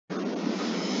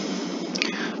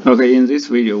Okay, in this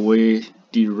video we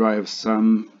derive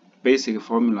some basic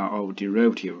formula of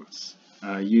derivatives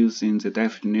using the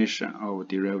definition of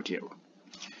derivative.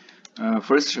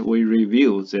 First, we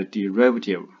review the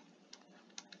derivative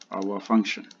of a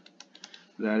function.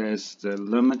 That is the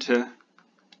limit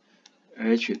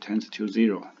h tends to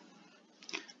 0,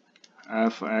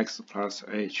 fx plus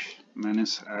h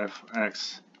minus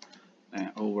fx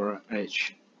and over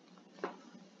h.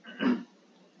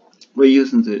 We're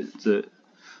using the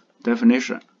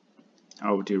definition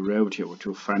of derivative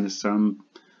to find some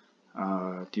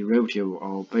derivative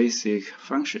of basic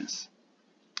functions.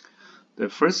 The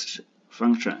first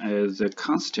function is the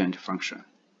constant function.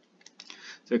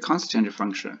 The constant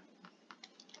function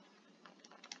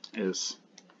is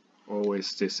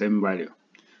always the same value.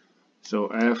 So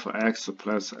fx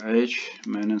plus h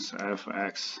minus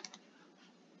fx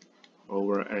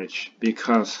over h,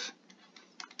 because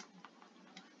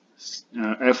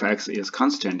fx is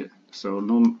constant, so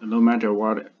no matter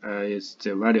what is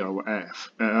the value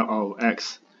of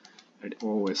x, it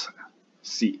always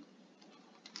c.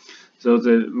 So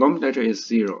the denominator is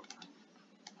 0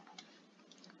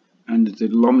 and the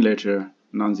denominator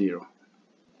non-zero.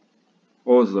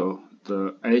 Although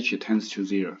the h tends to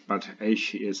 0, but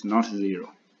h is not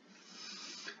 0.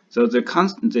 So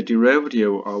the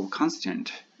derivative of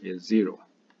constant is 0.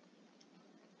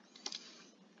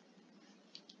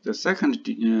 The second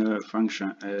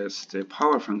function is the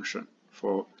power function,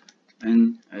 for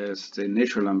n is the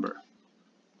natural number.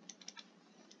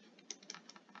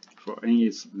 For n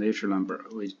is natural number,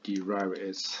 we derive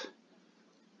its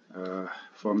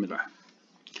formula.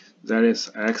 That is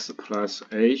x plus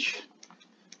h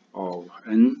of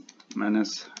n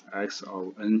minus x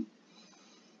of n,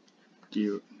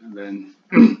 then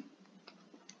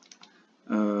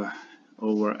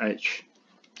over h.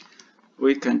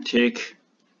 We can take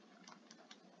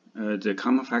the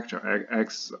common factor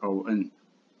x of n.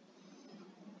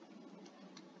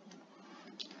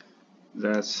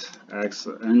 That's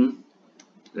xn,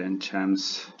 then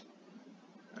times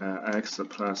x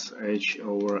plus h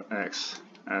over x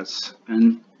as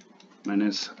n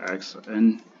minus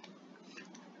xn,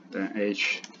 then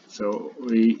h. So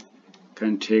we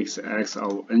can take the x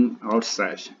of n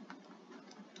outside,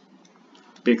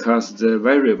 because the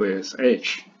variable is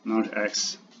h, not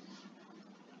x.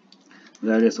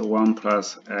 That is 1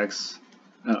 plus x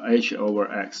h over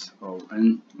x of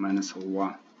n minus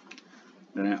 1,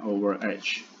 then over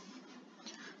h.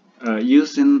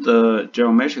 Using the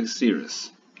geometric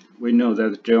series, we know that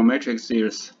the geometric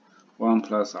series 1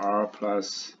 plus r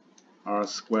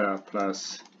squared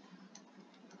plus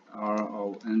r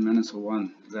of n minus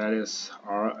 1, that is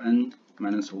rn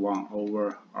minus 1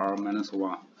 over r minus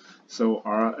 1. So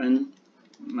rn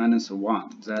minus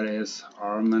 1, that is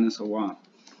r minus 1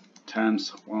 times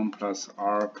 1 plus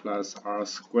r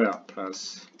squared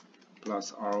plus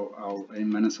r of n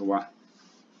minus 1.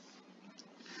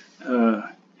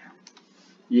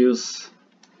 Use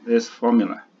this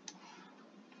formula.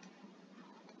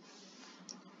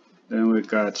 Then we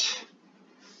got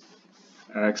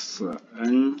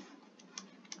xn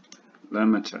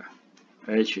limit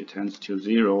h tends to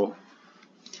 0,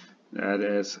 that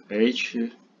is h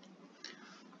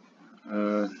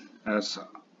as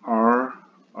r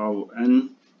of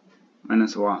n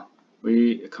minus 1.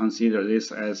 We consider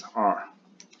this as r,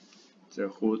 the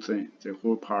whole thing, the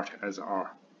whole part as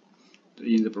r,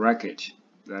 in the bracket,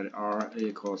 that r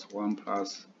equals 1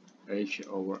 plus h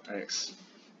over x.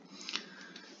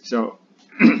 So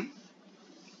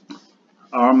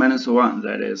r minus 1,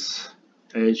 that is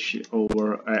h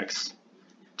over x,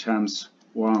 times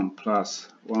 1 plus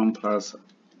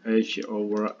h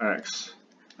over x,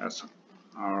 that's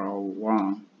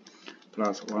r1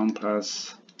 plus 1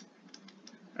 plus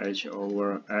h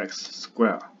over x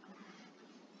squared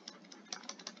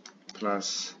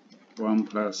plus 1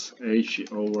 plus h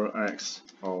over x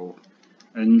of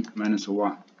n minus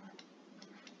 1.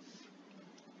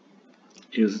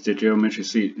 Use the geometric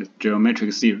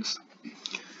series.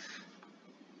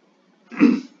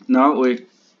 Now we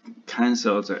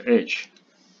cancel the h,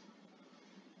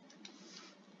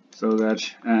 so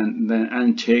that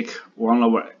and take 1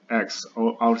 over x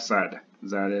outside,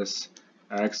 that is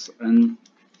xn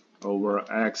over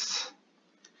x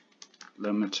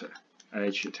limit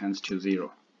h tends to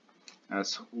 0.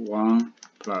 That's 1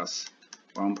 plus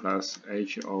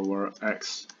h over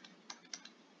x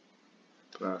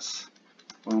plus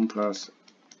 1 plus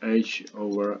h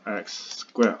over x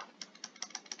squared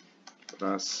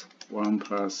plus 1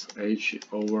 plus h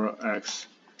over x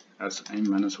as n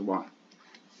minus 1.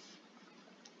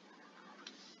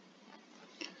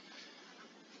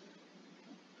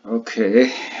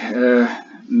 Okay,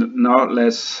 now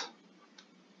let's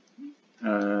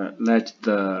let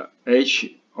the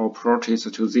h approaches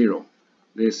to 0.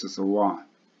 This is 1.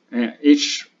 And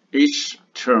each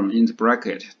term in the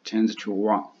bracket tends to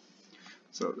 1.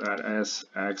 So that is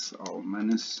x of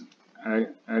n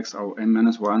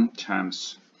minus 1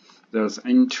 times there's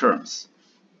n terms.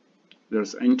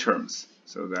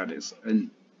 So that is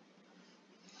n.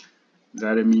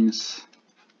 That means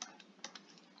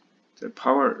the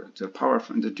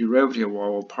derivative of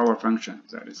our power function,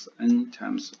 that is n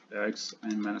times x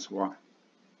n minus 1.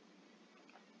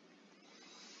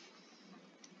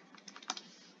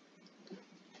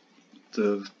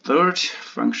 The third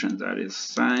function, that is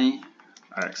sine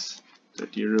x, the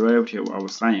derivative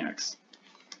of sine x,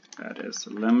 that is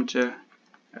limit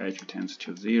h tends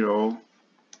to 0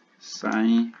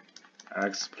 sine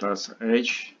x plus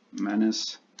h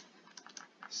minus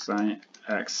sine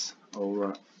x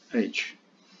over h.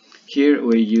 Here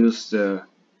we use the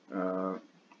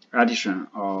addition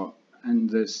and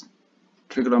this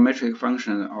trigonometric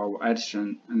function of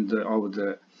addition and of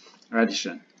the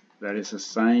addition, that is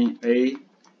sine a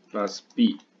plus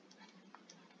b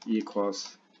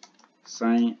equals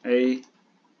sine a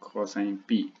cosine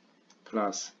b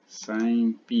plus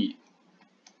sine b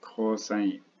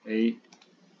cosine a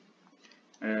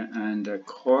and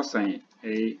cosine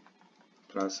a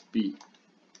plus b,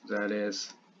 that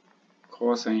is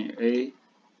cosine a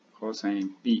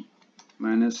cosine b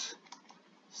minus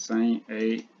sine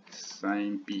a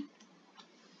sine b.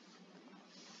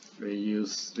 We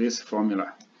use this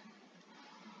formula.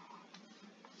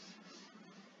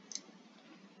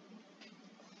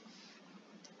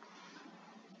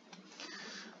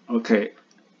 Okay,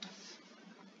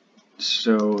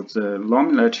 so the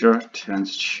nomenclature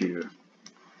tends to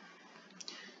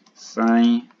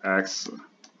sine x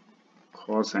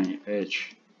cosine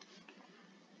h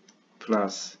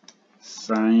plus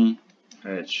sine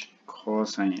h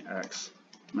cosine x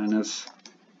minus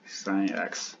sine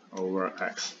x over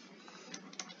x.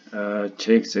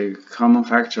 Take the common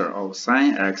factor of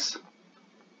sine x,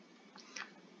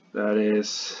 that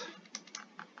is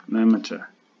limit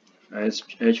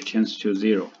h tends to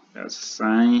 0, that's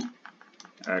sine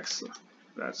x,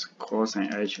 that's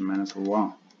cosine h minus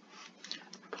 1,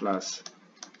 plus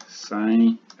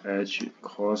sine h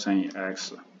cosine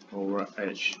x over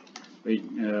h. We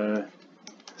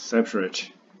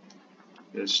separate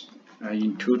this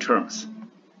in two terms.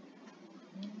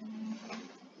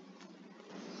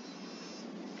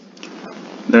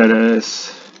 That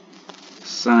is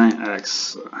sine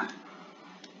x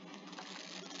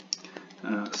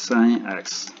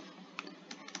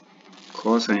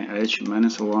cosine h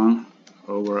minus 1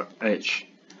 over h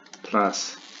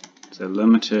plus the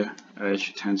limit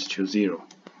h tends to 0.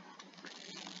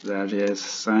 That is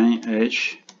sine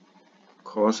h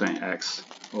cosine x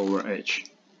over h.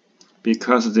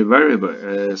 Because the variable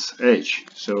is h,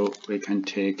 so we can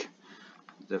take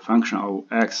the function of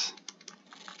x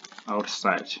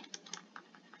outside.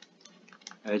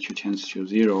 H tends to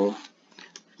 0,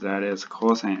 that is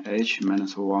cosine h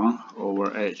minus 1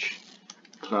 over h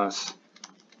plus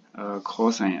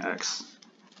cosine x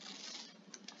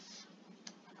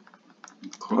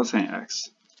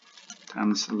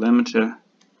times limit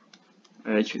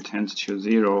h tends to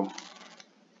 0,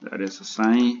 that is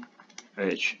sine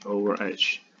h over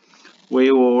h. We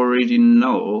already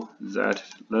know that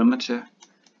limit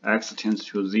x tends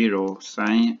to 0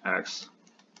 sine x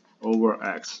over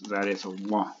x, that is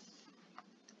 1.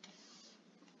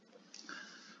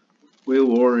 We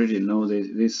already know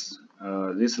this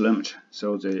limit,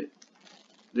 so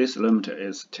this limit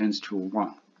tends to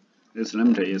 1. This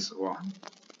limit is 1.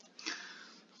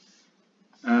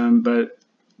 But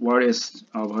what is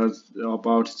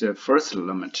about the first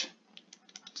limit?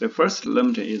 The first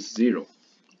limit is 0.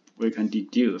 We can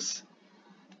deduce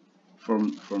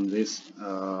from this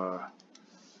the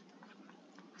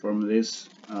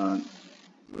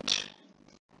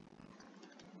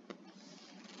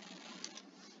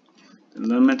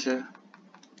limit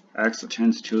x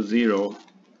tends to 0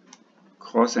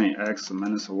 cosine x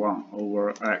minus 1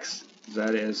 over x,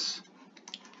 that is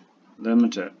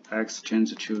limit x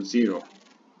tends to 0,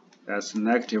 that's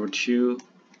negative 2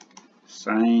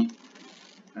 sine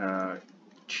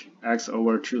x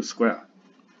over 2 square,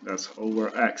 that's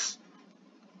over x.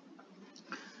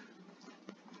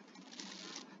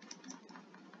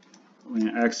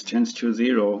 When x tends to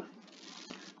 0,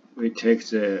 we take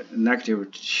the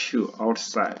negative 2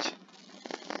 outside.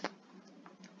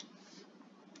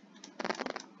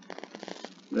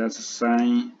 That's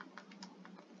sine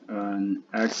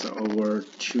x over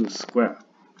 2 square.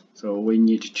 So we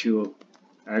need to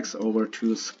x over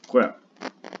 2 square.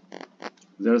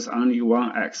 there's only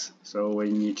one x, so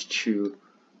we need to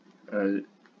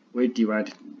we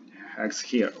divide x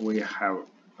here, we have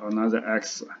another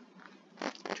x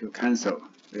to cancel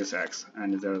this x,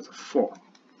 and there's 4.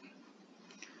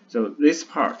 So this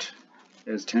part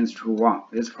is tends to 1,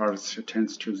 this part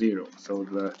tends to 0, so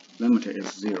the limit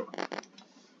is 0.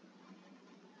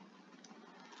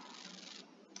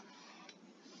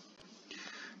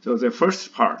 So the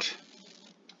first part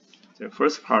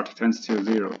tends to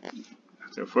 0.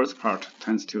 The first part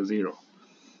tends to 0.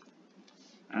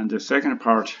 And the second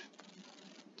part,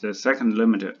 the second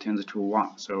limit tends to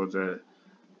 1. So the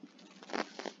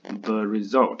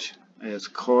result is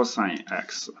cosine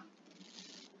x.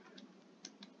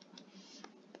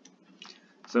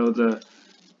 So the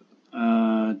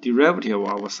derivative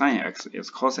of sine x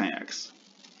is cosine x.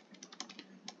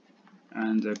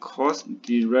 And the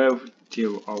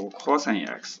derivative of cosine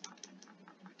x,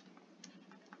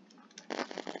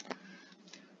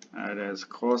 that is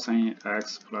cosine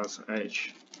x plus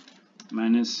h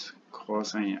minus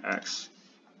cosine x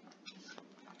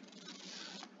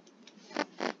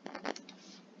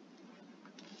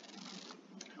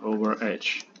over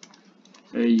h.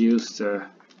 They use the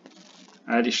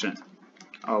addition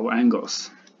of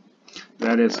angles,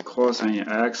 that is cosine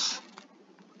x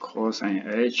cosine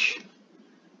h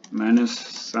minus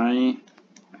sine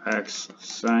x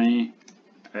sine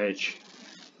h,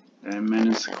 and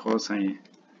minus cosine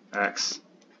x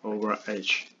over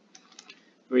h.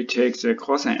 We take the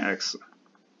cosine x,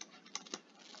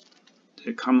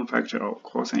 the common factor of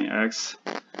cosine x,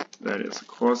 that is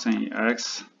cosine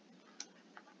x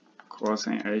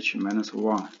cosine h minus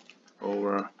 1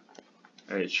 over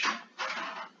h,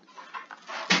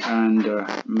 and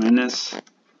minus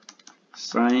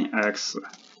sine x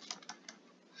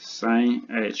sine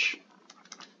h,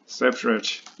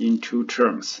 separate in 2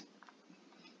 terms.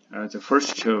 The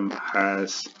first term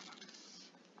has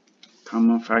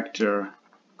common factor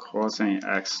cosine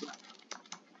x,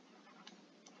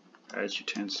 h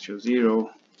tends to 0,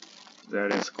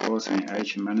 that is cosine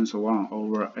h minus 1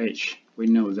 over h. We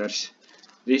know that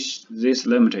this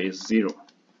limit is 0.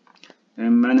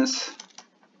 And minus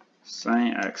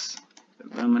sine x,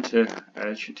 the limit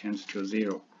h tends to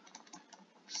 0,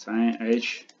 sine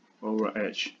h over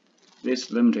h.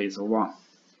 This limit is 1.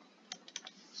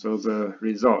 So the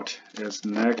result is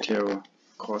negative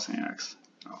cosine x.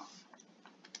 Oh,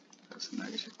 that's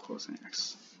negative cosine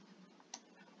x.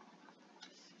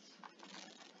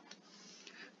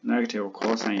 Negative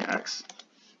cosine x.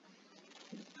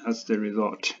 That's the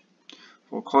result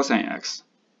for cosine x.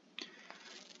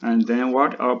 And then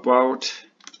what about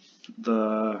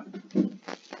the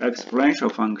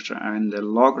exponential function and the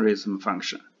logarithm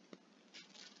function?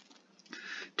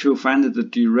 To find the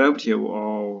derivative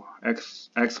of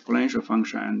exponential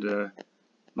function and the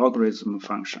logarithm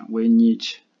function, we need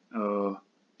a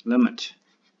limit.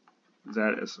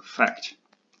 That is a fact.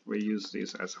 We use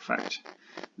this as a fact.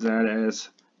 That is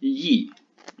e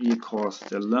equals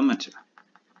the limit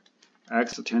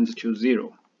x tends to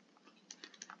 0,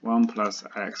 1 plus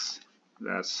x,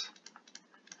 that's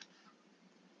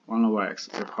 1 over x,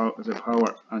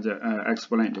 the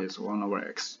exponent is 1 over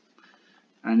x,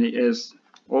 and it is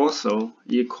also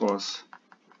equals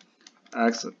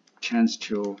x tends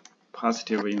to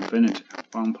positive infinity,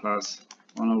 1 plus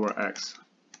 1 over x,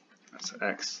 that's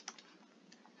x,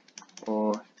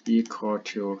 or equal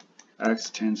to x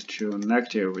tends to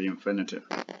negative infinity,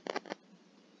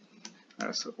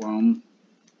 that's 1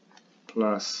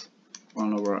 plus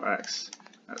 1 over x,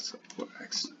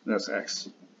 that's x.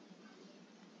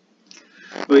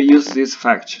 We use this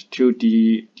fact to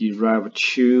derive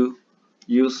two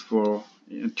useful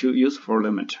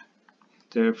limit.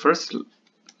 The first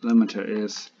limit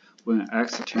is when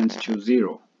x tends to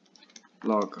 0,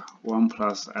 log 1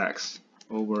 plus x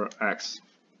over x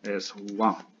is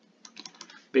 1.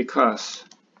 Because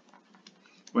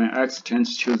when x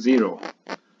tends to 0,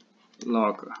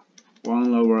 log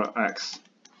 1 over x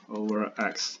over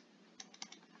x,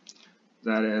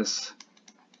 that is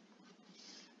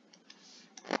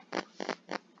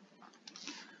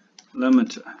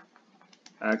limit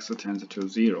x tends to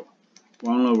 0,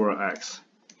 1 over x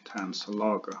times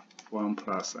log 1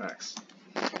 plus x.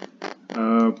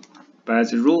 By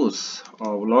the rules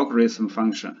of logarithm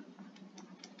function,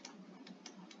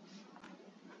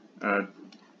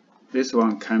 this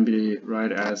one can be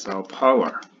read as a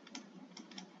power,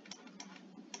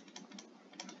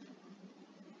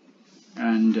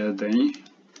 and then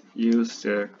use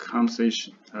the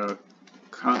compensation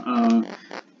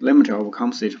limit of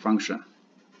compensation function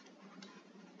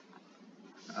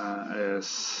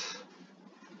is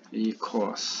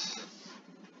equals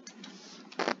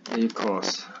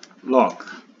equals log,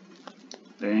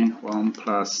 then 1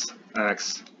 plus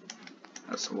x,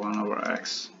 that's 1 over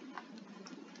x.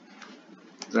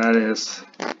 That is,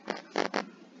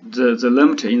 the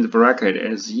limit in the bracket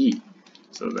is e,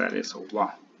 so that is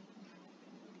 1.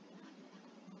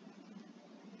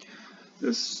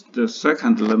 The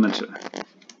second limit,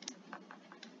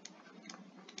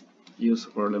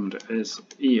 useful limit, is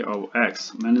e of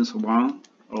x minus 1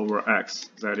 over x,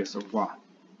 that is 1.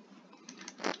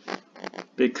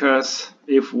 Because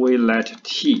if we let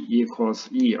t equals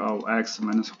e of x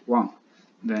minus 1,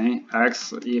 then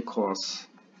x equals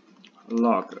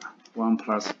log 1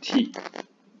 plus t.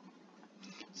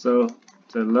 So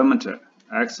the limit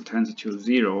x tends to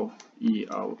 0, e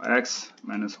of x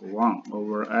minus 1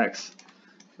 over x,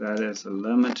 that is the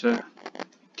limit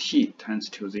t tends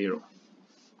to 0.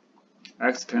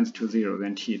 X tends to 0,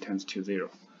 then t tends to 0.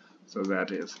 So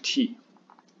that is t.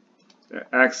 The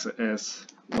x is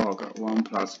log 1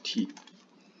 plus t.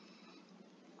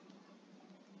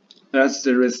 That's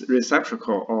the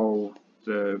reciprocal of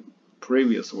the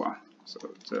previous one. So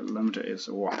the limit is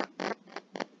 1.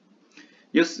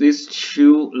 Use these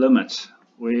two limits,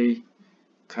 we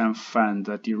can find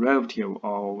the derivative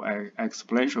of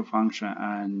exponential function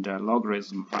and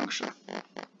logarithm function.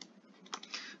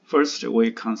 First,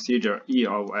 we consider e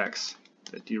of x,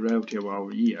 the derivative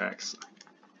of ex.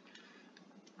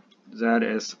 That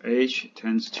is h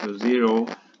tends to 0,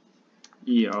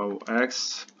 e of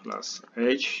x plus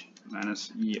h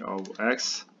minus e of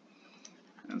x,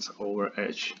 and over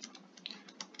h.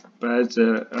 By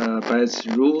the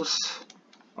rules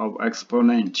of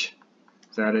exponent,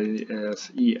 that is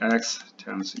ex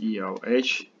times e of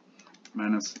h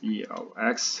minus e of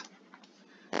x,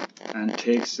 and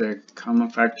takes the common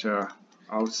factor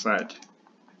outside,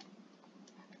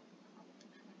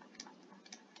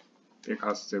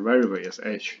 because the variable is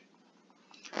h.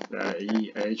 That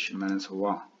is eh minus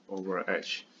 1 over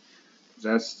h.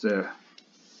 That's the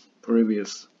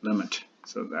previous limit,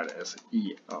 so that is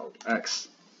e of x.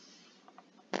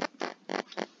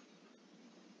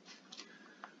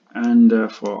 And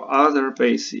for other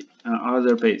base,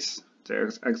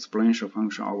 the exponential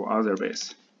function of other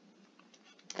base,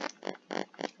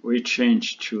 we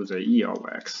change to the e of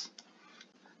x.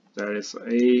 That is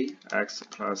ax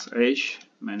plus h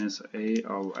minus a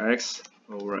of x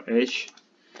over h.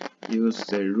 Use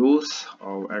the rules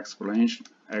of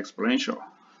exponential.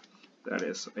 That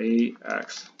is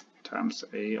ax times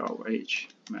a of h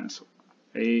minus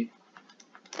a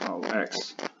of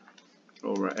x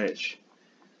over h.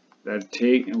 That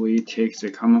we take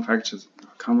the common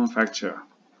factor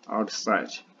outside.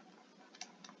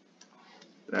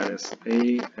 That is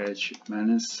ah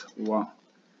minus 1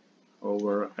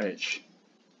 over h.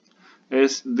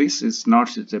 This is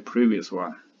not the previous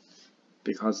one,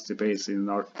 because the base is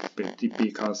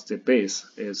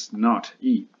not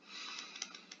e.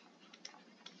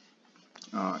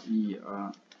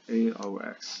 A of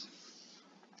x.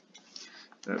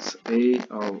 That's a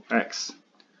of x.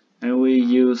 And we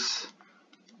use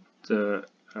the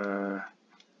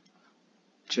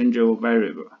changeable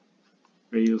variable.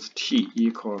 We use t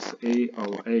equals a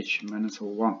of h minus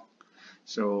 1.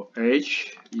 So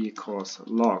h equals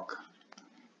log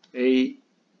a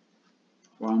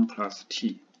 1 plus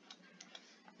t.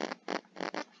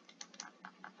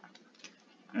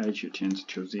 H tends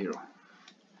to 0.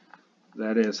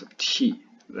 That is t.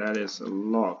 That is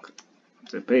log.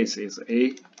 The base is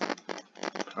a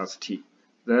plus t.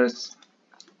 That's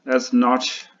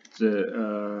not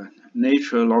the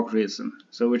natural logarithm.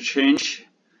 So we change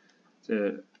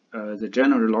the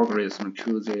general logarithm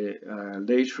to the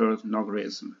natural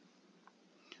logarithm.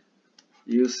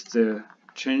 Use the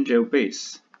change of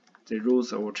base, the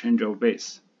rules of change of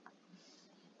base.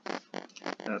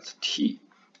 That's t.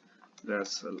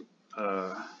 That's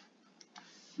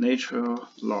natural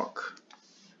log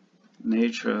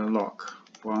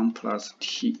 1 plus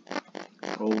t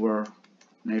over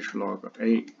natural log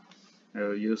a. I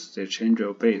will use the change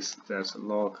of base. That's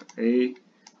log a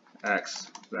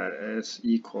x. That is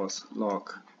equals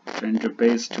log change of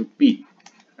base to b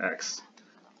x.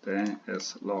 Then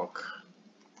it's log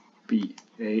b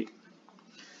a.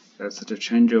 That's the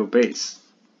change of base.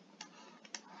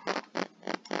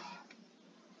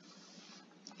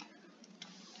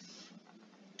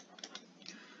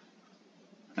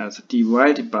 That's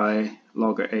divided by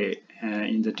log a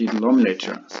in the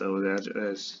denominator, so that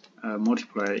is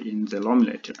multiplied in the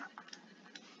numerator.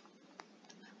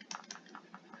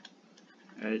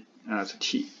 That's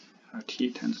t.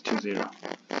 T tends to 0.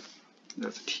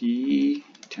 That's t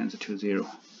tends to 0.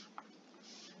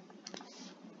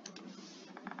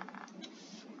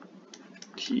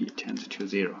 t tends to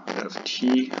 0. That's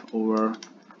t over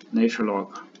natural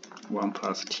log 1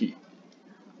 plus t.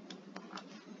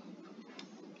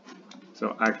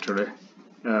 So actually,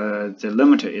 the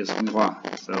limit is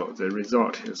 1. So the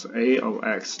result is a of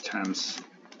x times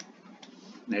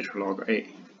natural log a.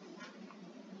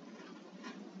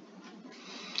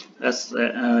 That's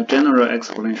the general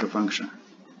exponential function.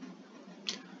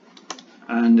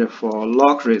 And for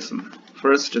logarithm,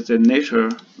 first the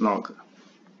natural log.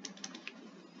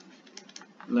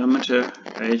 Limit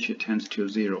h tends to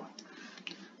 0.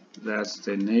 That's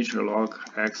the natural log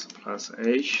x plus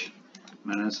h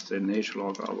minus the natural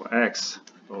log of x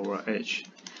over h.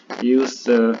 Use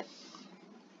the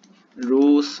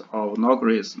rules of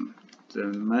logarithm.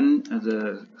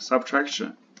 The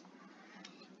subtraction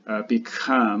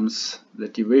becomes the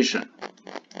division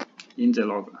in the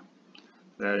log.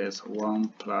 That is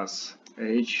 1 plus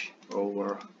h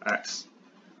over x.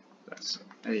 That's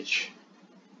h.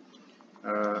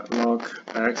 Log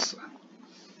x.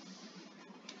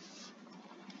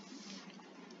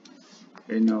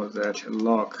 We know that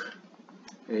log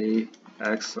a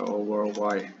x over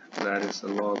y, that is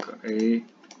log a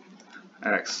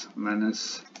x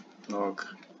minus log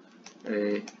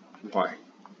a y.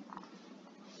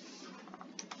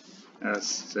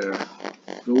 That's the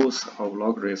rules of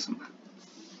logarithm.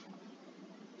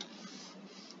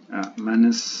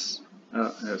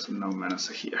 There's no minus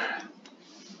here.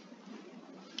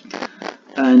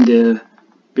 And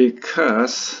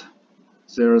because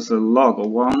there's a log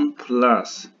 1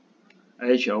 plus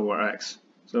h over x,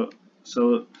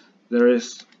 so there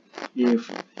is,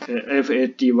 if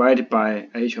it divided by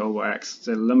h over x,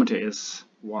 the limit is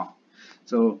 1.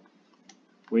 So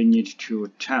we need to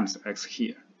times x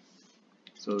here.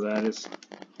 So that is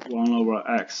 1 over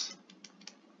x,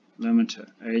 limit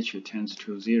h tends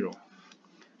to 0,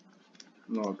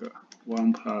 log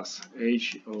 1 plus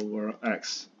h over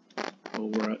x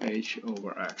over h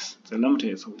over x. The limit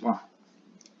is 1.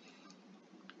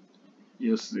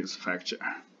 Use this factor.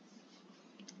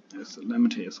 Yes, the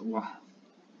limit is 1.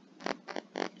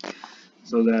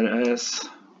 So that is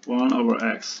 1 over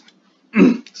x.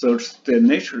 So the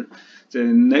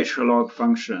natural log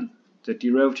function, the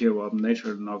derivative of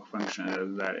natural log function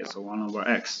is that is 1 over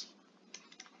x.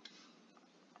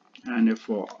 And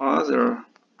for other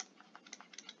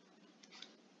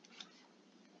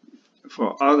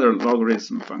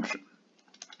logarithm function,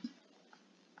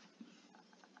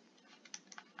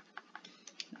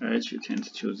 h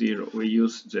tends to 0, we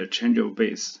use the change of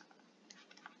base.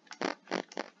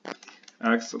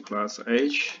 X plus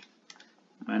h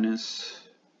minus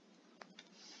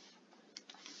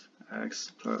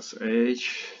x plus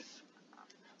h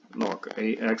log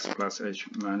ax plus h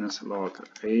minus log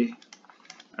a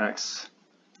x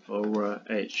over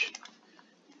h.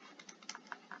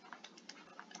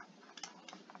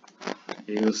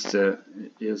 Use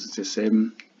the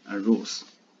same rules.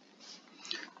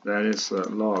 That is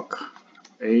log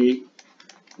a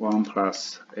 1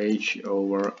 plus h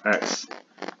over x.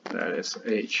 That is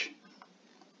h.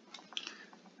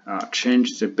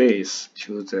 Change the base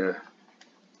to the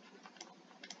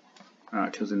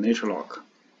natural log.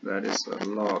 That is a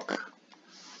log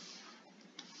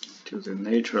to the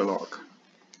natural log.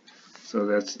 So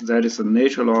that is a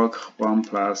natural log 1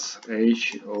 plus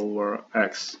h over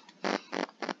x,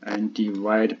 and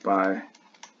divide by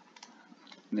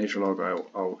natural log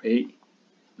of a.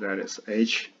 That is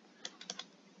h.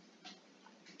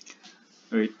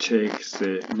 We take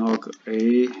the log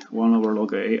a, 1 over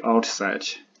log a outside,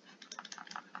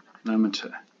 limit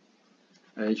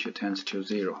h tends to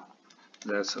 0.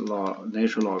 That's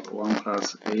natural log 1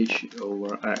 plus h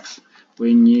over x.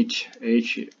 We need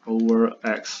h over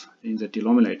x in the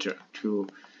denominator to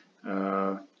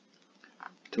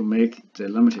make the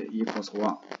limit equals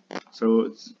 1.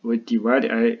 So we divide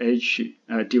x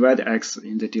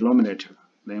in the denominator,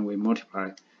 then we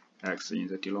multiply x in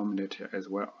the denominator as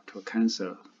well to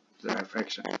cancel the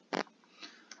fraction.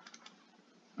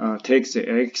 Take the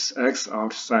x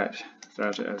outside,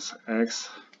 that is x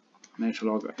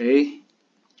natural log a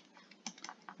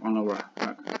 1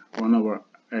 over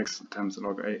x times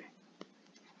log a.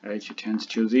 H tends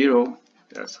to 0.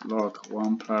 That's log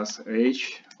 1 plus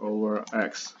h over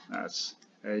x. That's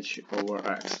h over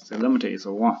x. The limit is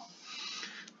 1.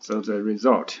 So the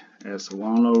result is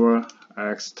 1 over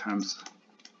x times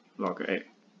log a.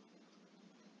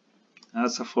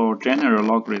 That's for general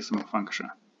logarithm function.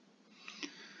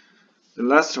 The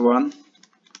last one,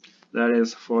 that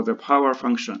is for the power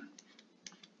function.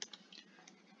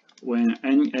 When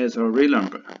n is a real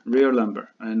number,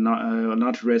 and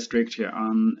not restricted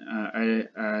on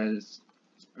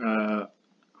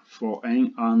for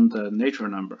n on the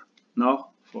natural number. No,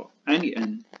 for any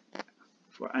n,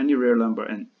 for any real number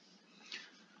n.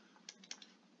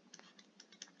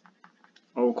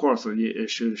 Of course, it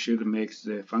should make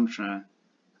the function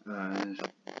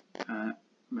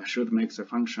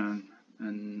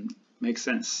make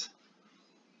sense.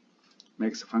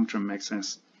 Makes the function make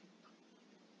sense.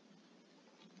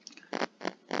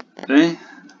 Then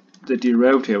the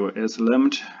derivative is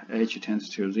limit h tends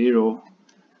to 0,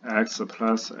 x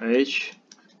plus h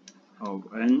of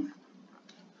n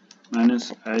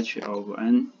minus h of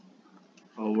n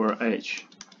over h.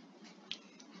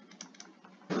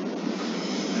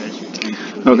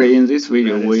 Okay, in this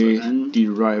video we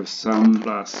derive some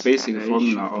basic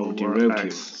formula of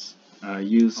derivatives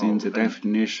using the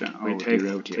definition of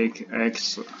derivative. Take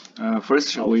x.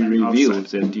 First we review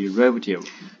the derivative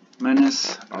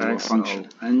minus x function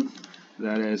n,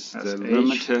 that is the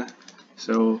limit.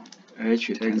 So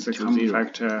h tends to 0.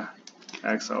 Factor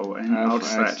x of n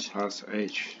outside plus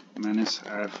h minus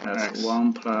fx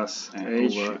 1 plus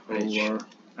h over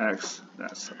x.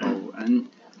 That's of n.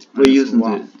 We use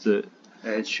the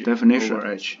h definition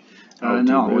over h.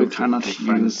 Now we cannot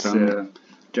use the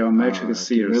geometric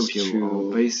series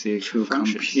to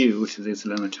compute this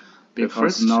limit,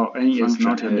 because now n is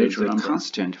not a natural number.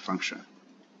 Constant function.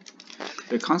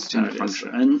 The constant function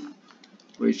n,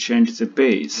 we change the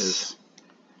base, is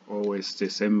always the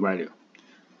same value.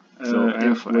 So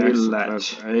if we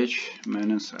let h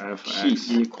minus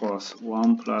fx equals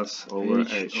 1 plus over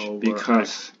h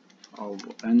because of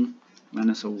n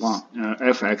minus 1.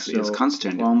 Fx is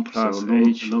constant. 1 plus so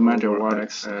h no matter what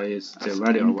x is the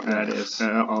value of x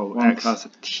of 1 x plus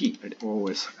t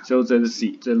always. So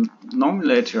the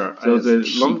numerator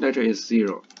is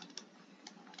 0.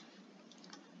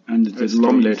 And the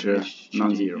denominator is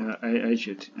non-zero.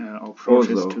 H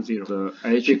approaches to 0. The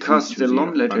h because the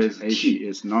denominator is t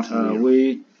is not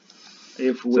 0.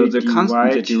 If we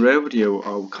divide the derivative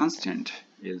of constant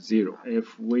is 0.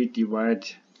 If we divide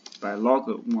by log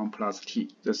 1 plus t.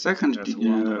 The second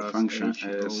function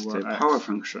is the power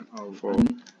function for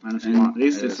minus 1.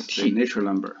 This is t, natural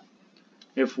number.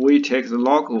 If we take the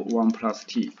log 1 plus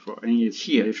t for n is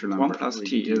t, natural number, 1 plus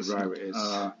t is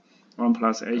 1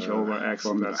 plus h over x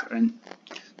plus n.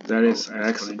 That is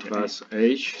x plus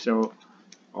h. So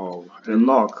the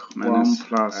log 1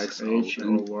 plus h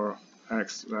over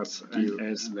x plus n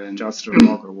is just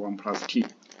log 1 plus t.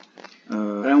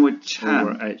 And we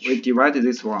divide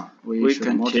this one. We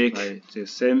can take the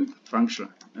same function,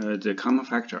 the common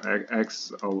factor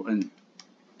x of n,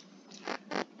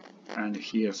 and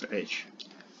here's h.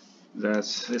 That's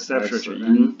separate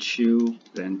into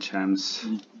then times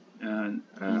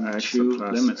x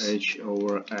plus limits h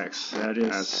over x. That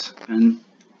is n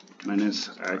minus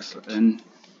x n.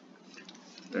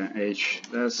 Then h.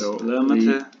 That's so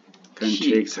limit can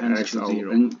take x of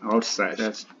n outside.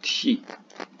 That's t.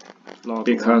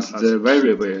 Because the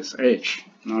variable is h,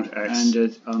 not x.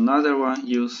 And another one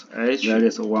use h. That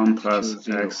is 1 plus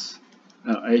x,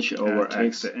 h over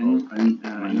x n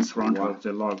in front of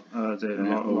the log,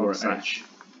 over h.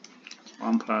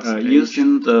 1 plus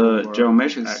using the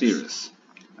geometric series,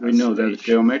 we know that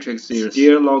geometric series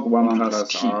still log 1 plus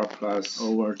t r plus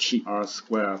over t r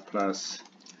square plus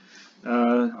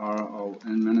r of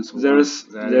n minus 1. There's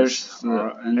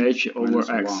h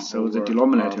over x, so the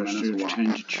denominator should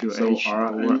change to h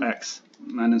over x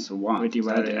minus 1. We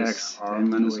divide x and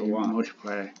minus 1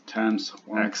 multiply times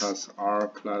 1 plus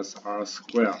r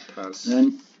square plus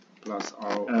then plus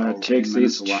r take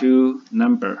these two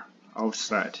number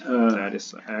outside. That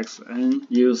is x n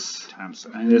use times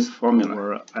n this formula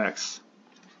over x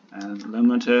and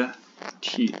limit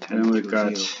t. Then we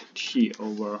got t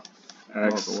over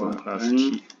x 1 plus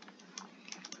t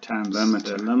times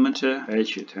limit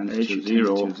h tends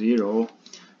to 0.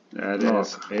 That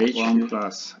is h 1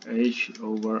 plus h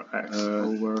over x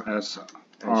over s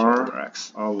r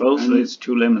x. Both these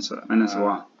two limits minus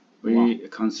 1. We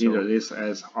consider this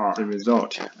as r. The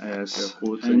result as the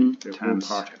whole thing, the whole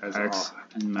part as x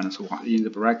n minus 1 in the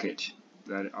bracket.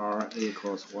 That r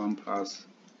equals 1 plus.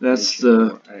 That's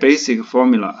the basic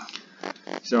formula.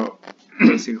 So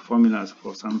basic formulas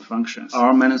for some functions.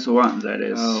 R minus 1, that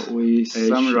is we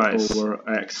summarize over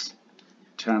x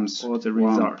times all the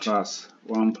result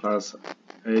 1 plus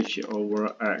h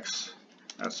over x.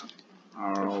 That's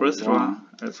our first one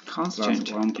as constant.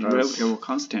 Derivative of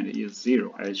constant is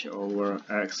 0. H over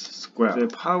x squared. The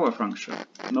power function,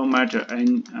 no matter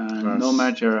n, no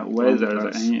matter whether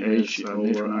the n is a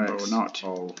natural number or not,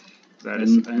 that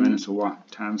is n minus 1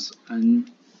 times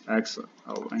n x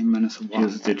of n minus 1.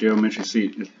 Use the geometric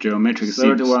series.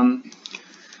 Third one,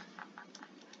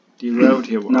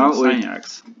 derivative now of we sin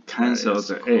x. cancel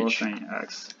the h. Cosine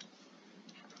x.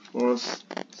 Fourth,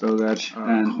 So that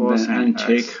and then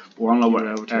take 1 over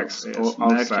x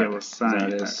outside. That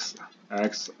is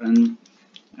xn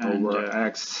over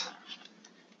x.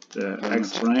 The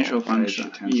exponential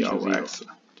function e of x.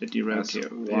 The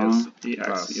derivative is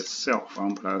ex itself.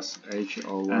 1 plus h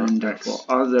over and x. For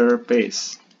other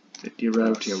base, the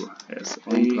derivative is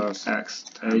 1 plus ax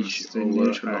h the over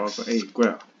natural x of a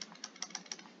squared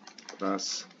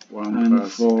plus 1 and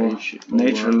plus for h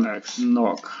natural over x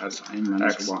log as n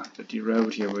minus x, 1. the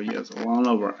derivative is 1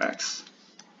 over x.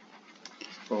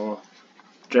 For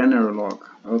general log,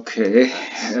 Okay,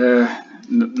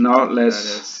 now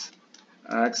let's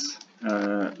that is x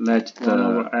let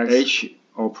the h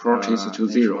approaches to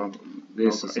 0.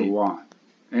 This is 1.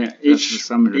 And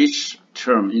each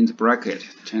term in the bracket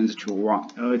tends to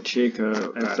 1. I will take an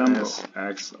So example.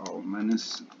 X of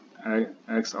minus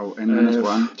x of n minus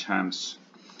 1 times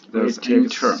those we n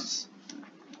take terms.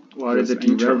 What is the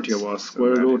derivative of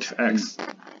square root x?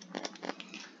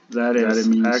 That is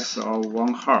x of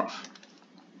 1/2.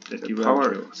 The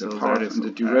derivative. So that is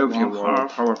the derivative of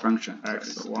half power function. X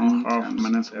 1/2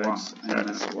 minus 1. That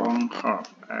is 1/2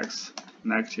 x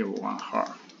negative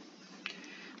 1/2.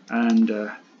 And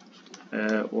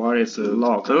what is the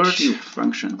log third t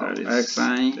function? That is x,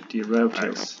 sine the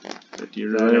derivative. x. The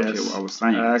derivative of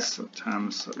sine x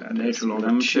times natural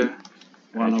log t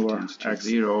 1 over x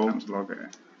 0 times log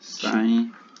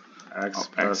sine x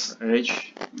plus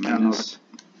h minus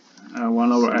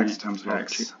 1 over x times log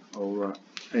t over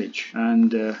h.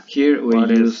 And here we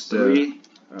use the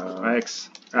x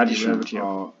addition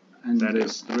derivative. and that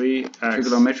is 3x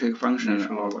trigonometric function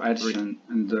of addition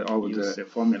and of the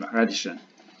formula. addition.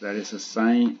 That is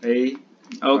sine a.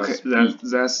 Okay,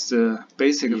 that's the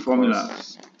basic formula.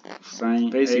 Sine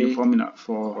basic a formula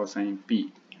for cosine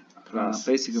b plus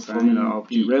basic formula of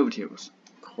b derivatives.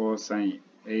 Cosine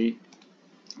a.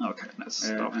 Okay, let's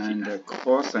stop and here.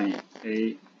 Cosine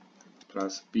a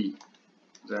plus b.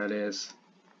 That is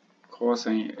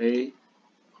cosine a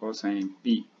cosine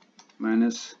b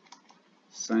minus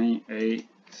sine a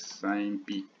sine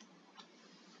b.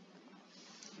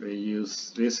 We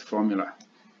use this formula.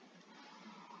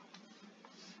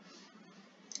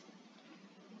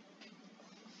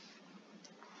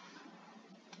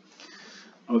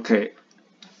 Okay,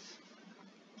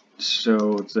 so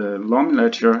the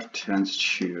nomenclature tends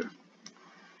to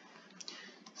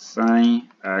sine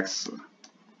x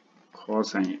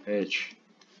cosine h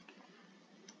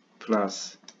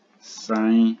plus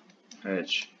sine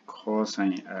h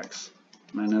cosine x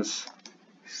minus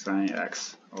sine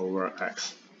x over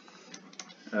x.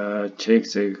 Take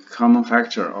the common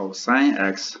factor of sine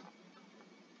x,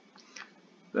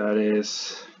 that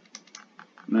is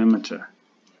numerator.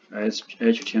 H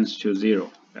tends to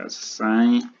 0. That's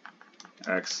sine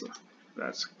x,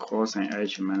 that's cosine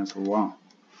h minus 1,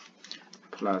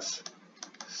 plus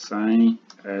sine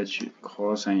h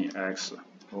cosine x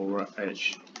over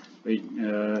h. We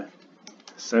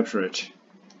separate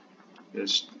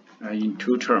this in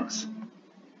two terms.